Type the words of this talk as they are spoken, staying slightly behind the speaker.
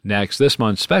Next, this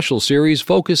month's special series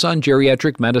focus on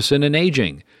geriatric medicine and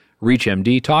aging.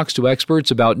 ReachMD talks to experts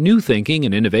about new thinking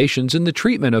and innovations in the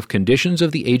treatment of conditions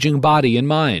of the aging body and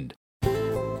mind.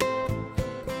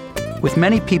 With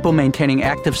many people maintaining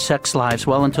active sex lives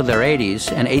well into their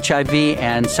 80s and HIV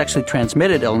and sexually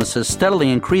transmitted illnesses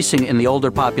steadily increasing in the older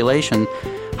population,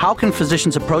 how can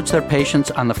physicians approach their patients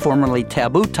on the formerly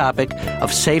taboo topic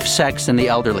of safe sex in the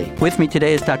elderly? With me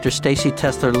today is Dr. Stacy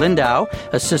Tessler-Lindau,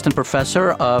 Assistant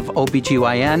Professor of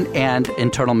OBGYN and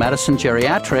Internal Medicine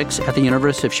Geriatrics at the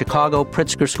University of Chicago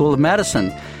Pritzker School of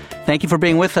Medicine. Thank you for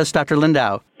being with us, Dr.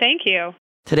 Lindau. Thank you.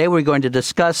 Today we're going to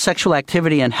discuss sexual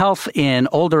activity and health in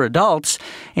older adults.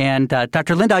 And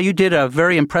Dr. Lindau, you did a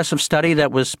very impressive study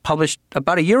that was published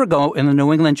about a year ago in the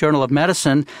New England Journal of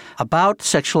Medicine about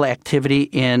sexual activity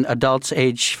in adults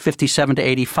age 57 to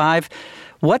 85.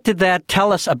 What did that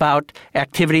tell us about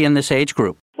activity in this age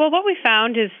group? Well, what we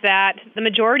found is that the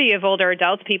majority of older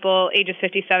adults, people ages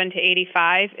 57 to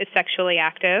 85, is sexually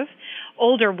active.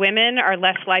 Older women are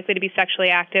less likely to be sexually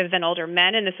active than older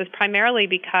men, and this is primarily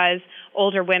because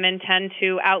older women tend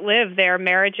to outlive their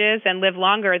marriages and live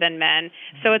longer than men,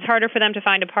 so it's harder for them to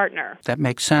find a partner. That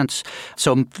makes sense.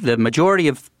 So the majority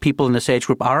of people in this age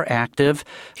group are active,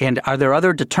 and are there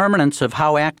other determinants of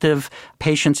how active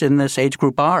patients in this age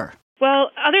group are?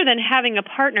 Well, other than having a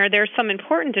partner, there's some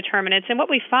important determinants. And what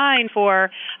we find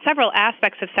for several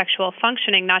aspects of sexual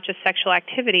functioning, not just sexual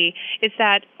activity, is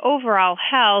that overall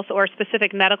health or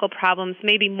specific medical problems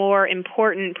may be more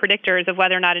important predictors of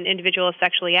whether or not an individual is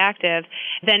sexually active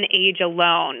than age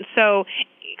alone. So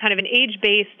kind of an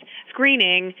age-based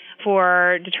screening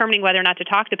for determining whether or not to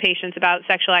talk to patients about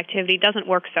sexual activity doesn't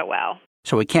work so well.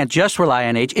 So we can't just rely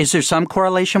on age. Is there some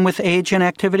correlation with age and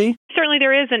activity? Certainly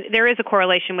there is a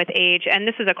correlation with age, and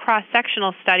this is a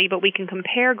cross-sectional study, but we can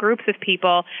compare groups of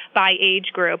people by age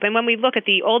group. And when we look at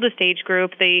the oldest age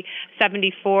group, the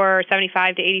 74,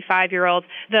 75 to 85-year-olds,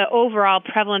 the overall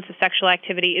prevalence of sexual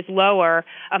activity is lower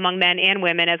among men and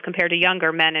women as compared to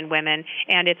younger men and women,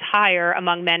 and it's higher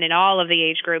among men in all of the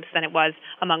age groups than it was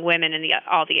among women in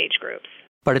all the age groups.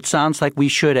 But it sounds like we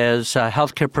should, as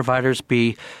healthcare providers,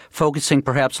 be focusing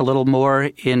perhaps a little more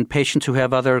in patients who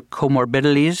have other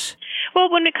comorbidities. Well,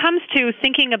 when it comes to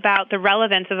thinking about the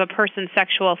relevance of a person's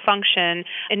sexual function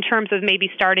in terms of maybe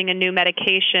starting a new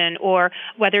medication or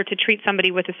whether to treat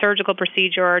somebody with a surgical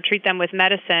procedure or treat them with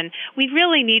medicine, we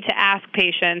really need to ask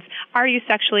patients, are you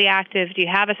sexually active? Do you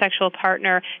have a sexual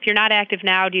partner? If you're not active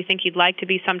now, do you think you'd like to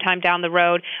be sometime down the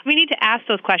road? We need to ask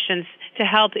those questions to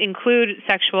help include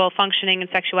sexual functioning and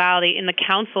sexuality in the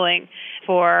counseling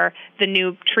for the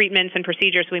new treatments and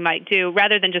procedures we might do,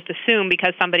 rather than just assume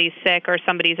because somebody's sick or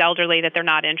somebody's elderly that they're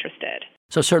not interested.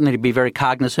 So certainly to be very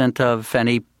cognizant of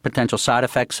any potential side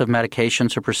effects of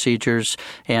medications or procedures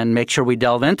and make sure we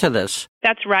delve into this.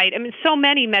 That's right. I mean, so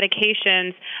many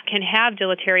medications can have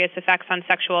deleterious effects on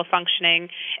sexual functioning,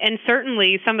 and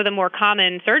certainly some of the more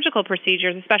common surgical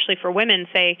procedures, especially for women,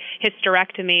 say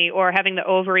hysterectomy or having the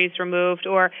ovaries removed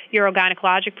or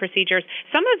urogynecologic procedures,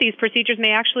 some of these procedures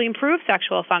may actually improve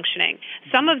sexual functioning.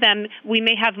 Some of them, we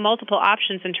may have multiple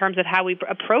options in terms of how we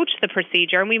approach the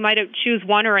procedure, and we might choose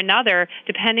one or another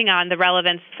depending on the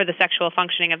relevance for the sexual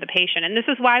functioning of the patient. And this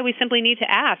is why we simply need to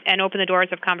ask and open the doors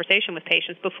of conversation with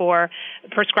patients before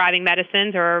prescribing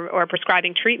medicines or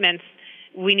prescribing treatments.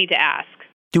 We need to ask.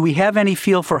 Do we have any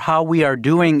feel for how we are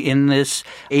doing in this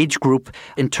age group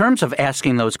in terms of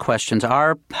asking those questions?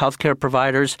 Are healthcare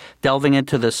providers delving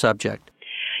into this subject?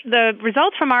 The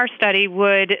results from our study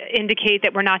would indicate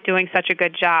that we're not doing such a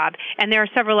good job, and there are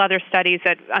several other studies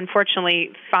that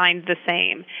unfortunately find the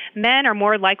same. Men are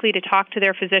more likely to talk to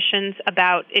their physicians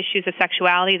about issues of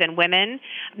sexuality than women.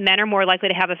 Men are more likely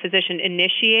to have a physician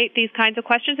initiate these kinds of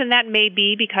questions, and that may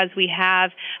be because we have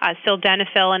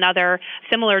sildenafil and other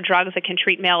similar drugs that can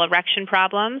treat male erection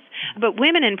problems. But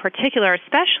women in particular,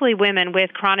 especially women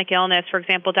with chronic illness, for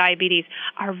example, diabetes,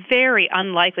 are very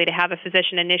unlikely to have a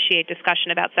physician initiate discussion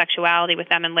about sexuality with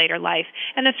them in later life.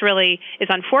 And this really is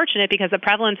unfortunate because the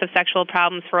prevalence of sexual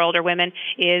problems for older women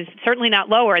is certainly not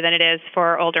lower than it is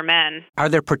for older men. Are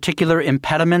there particular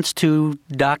impediments to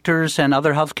doctors and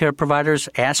other healthcare providers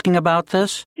asking about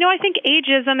this? No, I think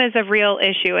ageism is a real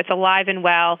issue. It's alive and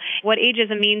well. What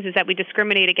ageism means is that we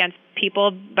discriminate against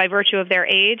people by virtue of their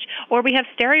age, or we have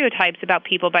stereotypes about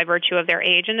people by virtue of their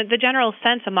age. And the general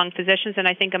sense among physicians and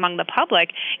I think among the public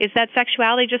is that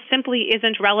sexuality just simply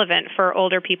isn't relevant for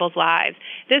older people's lives.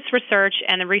 This research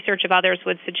and the research of others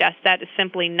would suggest that is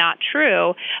simply not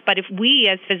true. But if we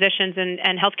as physicians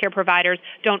and healthcare providers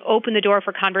don't open the door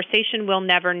for conversation, we'll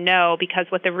never know, because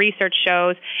what the research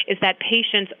shows is that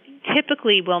patients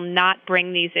typically will not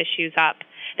bring these issues up.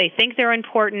 They think they're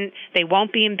important. They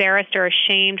won't be embarrassed or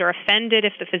ashamed or offended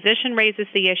if the physician raises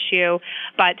the issue,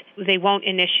 but they won't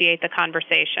initiate the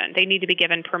conversation. They need to be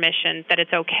given permission that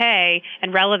it's okay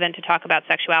and relevant to talk about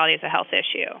sexuality as a health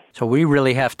issue. So we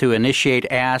really have to initiate,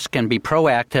 ask, and be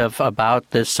proactive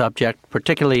about this subject,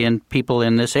 particularly in people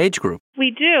in this age group. We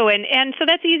do, and so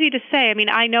that's easy to say. I mean,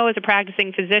 I know as a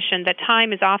practicing physician that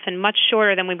time is often much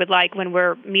shorter than we would like when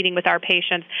we're meeting with our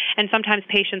patients, and sometimes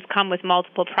patients come with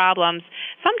multiple problems.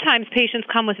 Sometimes patients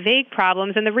come with vague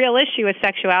problems, and the real issue is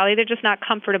sexuality. They're just not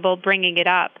comfortable bringing it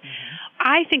up.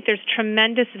 I think there's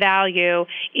tremendous value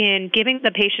in giving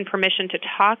the patient permission to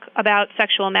talk about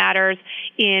sexual matters,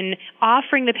 in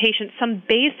offering the patient some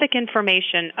basic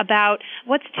information about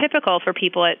what's typical for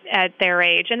people at their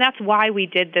age. And that's why we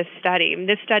did this study.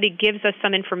 This study gives us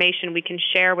some information we can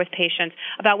share with patients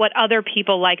about what other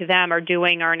people like them are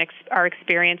doing or are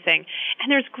experiencing.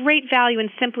 And there's great value in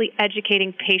simply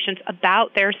educating patients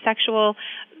about their sexual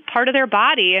part of their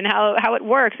body and how it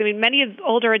works. I mean, many of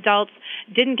older adults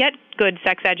didn't get good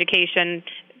sex education.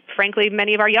 Frankly,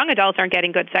 many of our young adults aren't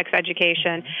getting good sex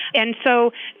education. And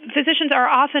so physicians are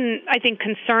often, I think,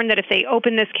 concerned that if they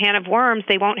open this can of worms,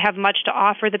 they won't have much to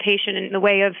offer the patient in the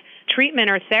way of treatment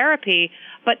or therapy,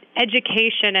 but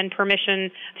education and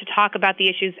permission to talk about the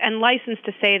issues and license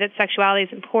to say that sexuality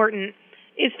is important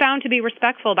is found to be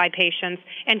respectful by patients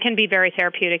and can be very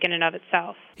therapeutic in and of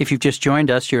itself. If you've just joined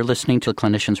us, you're listening to the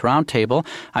Clinicians Roundtable.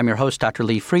 I'm your host, Dr.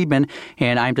 Lee Friedman,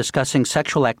 and I'm discussing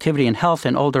sexual activity and health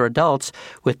in older adults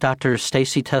with Dr.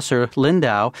 Stacy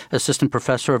Tesser-Lindau, Assistant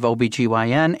Professor of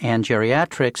OBGYN and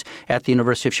Geriatrics at the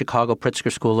University of Chicago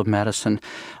Pritzker School of Medicine.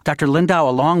 Dr. Lindau,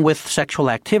 along with sexual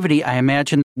activity, I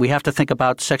imagine we have to think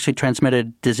about sexually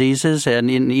transmitted diseases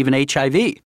and even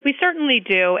HIV. We certainly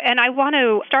do, and I want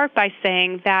to start by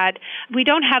saying that we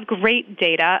don't have great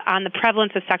data on the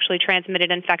prevalence of sexually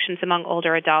transmitted infections among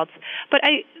older adults, but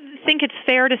I think it's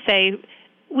fair to say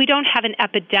we don't have an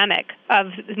epidemic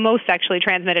of most sexually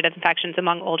transmitted infections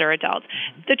among older adults.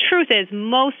 The truth is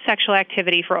most sexual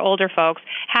activity for older folks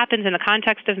happens in the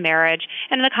context of marriage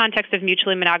and in the context of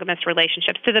mutually monogamous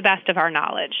relationships, to the best of our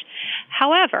knowledge.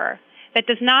 However, that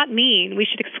does not mean we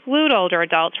should exclude older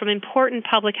adults from important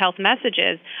public health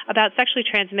messages about sexually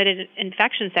transmitted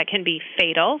infections that can be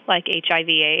fatal, like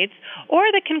HIV/AIDS, or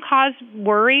that can cause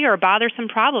worry or bothersome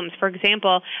problems, for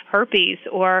example, herpes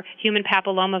or human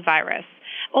papillomavirus.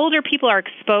 Older people are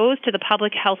exposed to the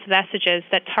public health messages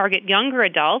that target younger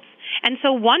adults and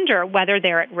so wonder whether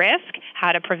they're at risk,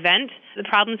 how to prevent the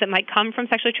problems that might come from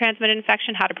sexually transmitted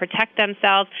infection, how to protect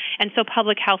themselves. And so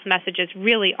public health messages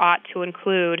really ought to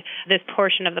include this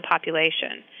portion of the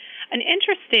population. An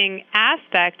interesting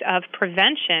aspect of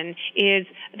prevention is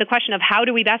the question of how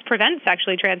do we best prevent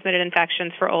sexually transmitted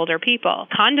infections for older people.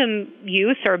 Condom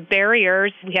use or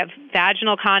barriers, we have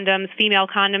vaginal condoms, female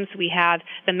condoms, we have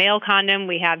the male condom,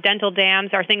 we have dental dams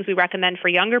are things we recommend for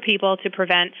younger people to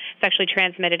prevent sexually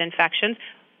transmitted infections.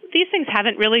 These things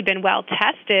haven't really been well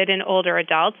tested in older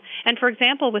adults. And for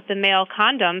example, with the male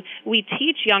condom, we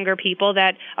teach younger people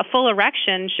that a full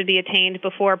erection should be attained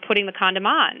before putting the condom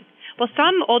on. Well,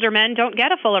 some older men don't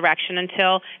get a full erection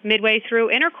until midway through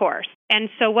intercourse. And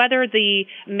so whether the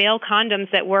male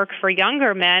condoms that work for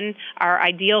younger men are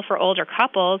ideal for older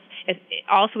couples,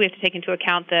 also we have to take into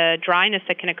account the dryness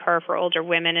that can occur for older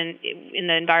women in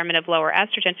the environment of lower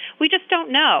estrogen. We just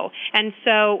don't know. And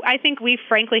so I think we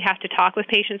frankly have to talk with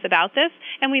patients about this,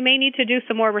 and we may need to do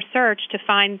some more research to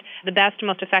find the best,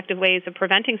 most effective ways of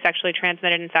preventing sexually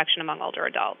transmitted infection among older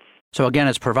adults. So again,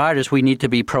 as providers, we need to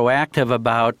be proactive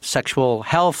about sexual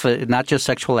health, not just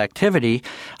sexual activity.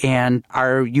 And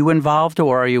are you involved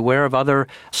or are you aware of other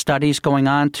studies going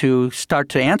on to start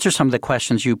to answer some of the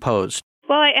questions you posed?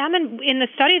 Well, I am in the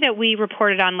study that we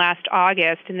reported on last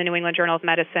August in the New England Journal of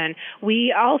Medicine.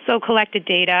 We also collected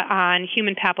data on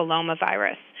human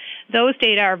papillomavirus. Those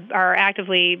data are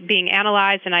actively being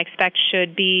analyzed and I expect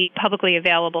should be publicly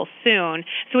available soon.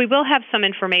 So we will have some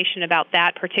information about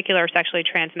that particular sexually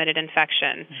transmitted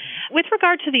infection. With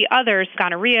regard to the others,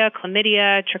 gonorrhea,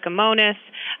 chlamydia, trichomonas,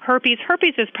 herpes.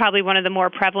 Herpes is probably one of the more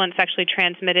prevalent sexually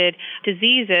transmitted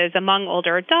diseases among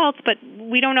older adults, but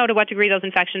we don't know to what degree those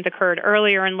infections occurred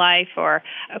earlier in life or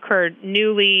occurred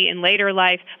newly in later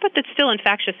life, but that's still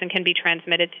infectious and can be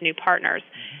transmitted to new partners.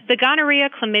 The gonorrhea,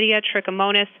 chlamydia,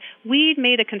 trichomonas, we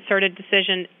made a concerted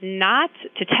decision not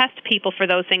to test people for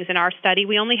those things in our study.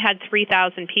 We only had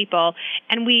 3,000 people,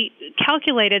 and we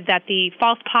calculated that the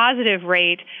false positive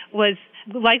rate was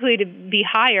likely to be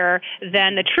higher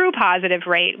than the true positive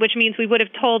rate, which means we would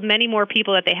have told many more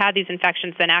people that they had these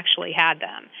infections than actually had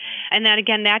them. And then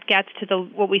again, that gets to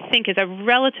what we think is a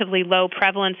relatively low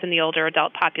prevalence in the older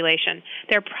adult population.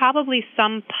 There are probably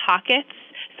some pockets,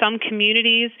 some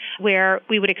communities where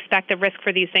we would expect the risk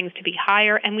for these things to be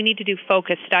higher, and we need to do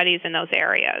focus studies in those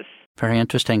areas. Very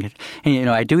interesting. And,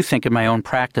 I do think in my own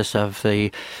practice of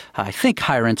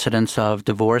higher incidence of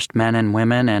divorced men and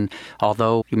women. And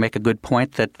although you make a good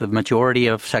point that the majority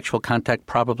of sexual contact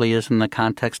probably is in the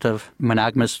context of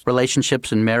monogamous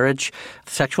relationships and marriage,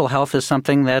 sexual health is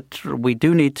something that we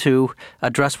do need to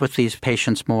address with these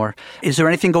patients more. Is there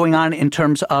anything going on in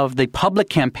terms of the public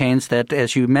campaigns that,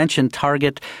 as you mentioned,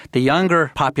 target the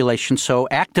younger population so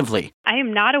actively? I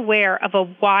am not aware of a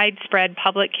widespread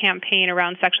public campaign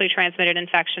around sexually transmitted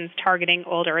infections targeting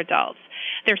older adults.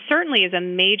 There certainly is a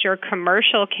major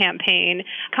commercial campaign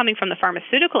coming from the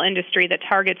pharmaceutical industry that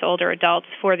targets older adults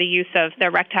for the use of the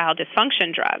erectile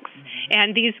dysfunction drugs.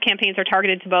 And these campaigns are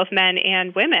targeted to both men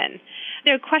and women.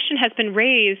 The question has been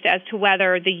raised as to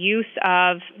whether the use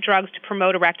of drugs to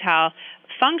promote erectile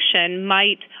function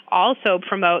might also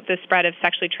promote the spread of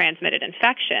sexually transmitted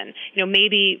infection.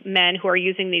 Maybe men who are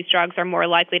using these drugs are more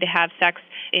likely to have sex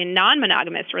in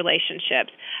non-monogamous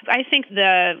relationships. I think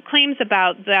the claims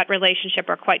about that relationship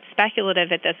are quite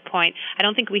speculative at this point. I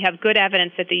don't think we have good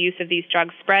evidence that the use of these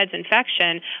drugs spreads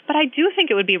infection, but I do think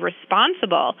it would be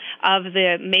responsible of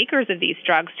the makers of these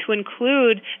drugs to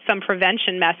include some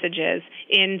prevention messages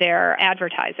in their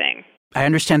advertising. I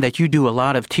understand that you do a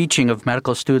lot of teaching of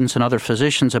medical students and other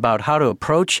physicians about how to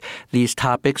approach these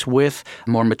topics with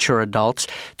more mature adults.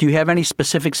 Do you have any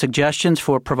specific suggestions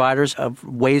for providers of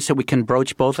ways that we can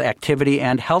broach both activity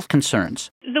and health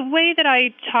concerns? The way that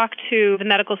I talk to the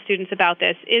medical students about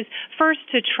this is first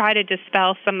to try to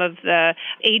dispel some of the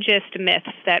ageist myths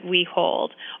that we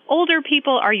hold. Older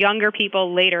people are younger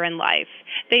people later in life.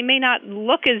 They may not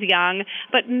look as young,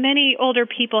 but many older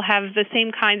people have the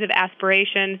same kinds of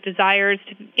aspirations, desires,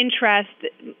 interests.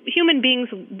 Human beings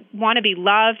want to be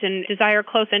loved and desire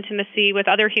close intimacy with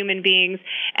other human beings.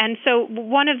 And so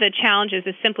one of the challenges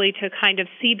is simply to kind of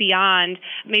see beyond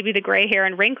maybe the gray hair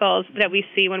and wrinkles that we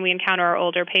see when we encounter our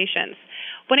older patients.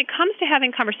 When it comes to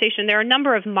having conversation, there are a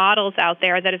number of models out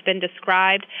there that have been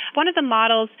described. One of the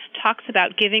models talks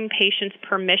about giving patients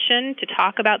permission to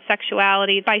talk about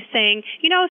sexuality by saying,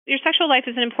 your sexual life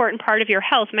is an important part of your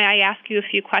health. May I ask you a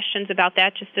few questions about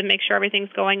that just to make sure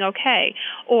everything's going okay?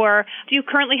 Or do you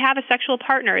currently have a sexual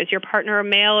partner? Is your partner a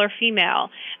male or female?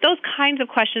 Those kinds of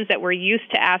questions that we're used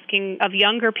to asking of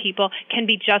younger people can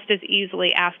be just as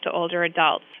easily asked to older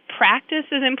adults. Practice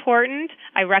is important.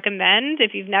 I recommend,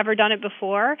 if you've never done it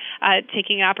before,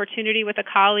 taking an opportunity with a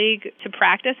colleague to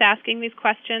practice asking these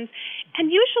questions. And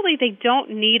usually they don't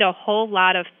need a whole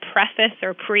lot of preface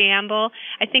or preamble.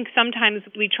 I think sometimes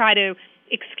we try to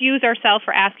excuse ourselves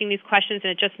for asking these questions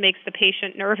and it just makes the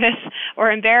patient nervous or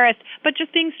embarrassed. But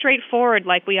just being straightforward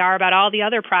like we are about all the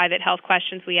other private health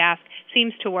questions we ask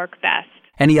seems to work best.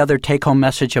 Any other take-home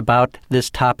message about this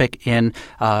topic in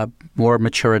more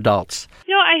mature adults?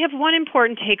 I have one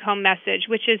important take-home message,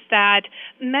 which is that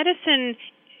medicine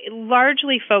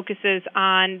largely focuses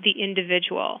on the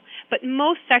individual, but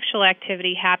most sexual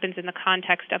activity happens in the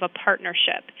context of a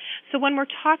partnership. So when we're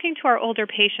talking to our older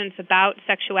patients about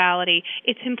sexuality,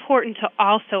 it's important to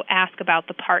also ask about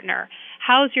the partner.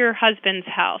 How's your husband's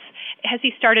health? Has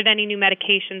he started any new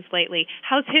medications lately?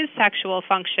 How's his sexual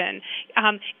function?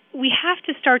 We have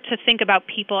to start to think about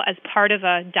people as part of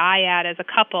a dyad, as a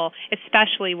couple,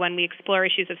 especially when we explore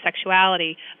issues of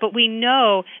sexuality. But we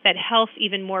know that health,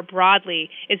 even more broadly,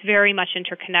 is very much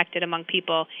interconnected among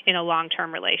people in a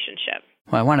long-term relationship.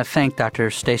 Well, I want to thank Dr.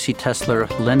 Stacy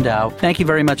Tesler-Lindau. Thank you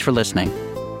very much for listening.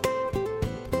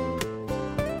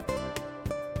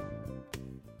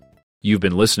 You've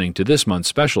been listening to this month's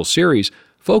special series,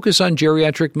 Focus on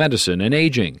Geriatric Medicine and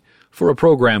Aging. For a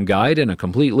program guide and a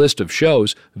complete list of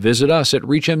shows, visit us at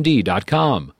ReachMD.com.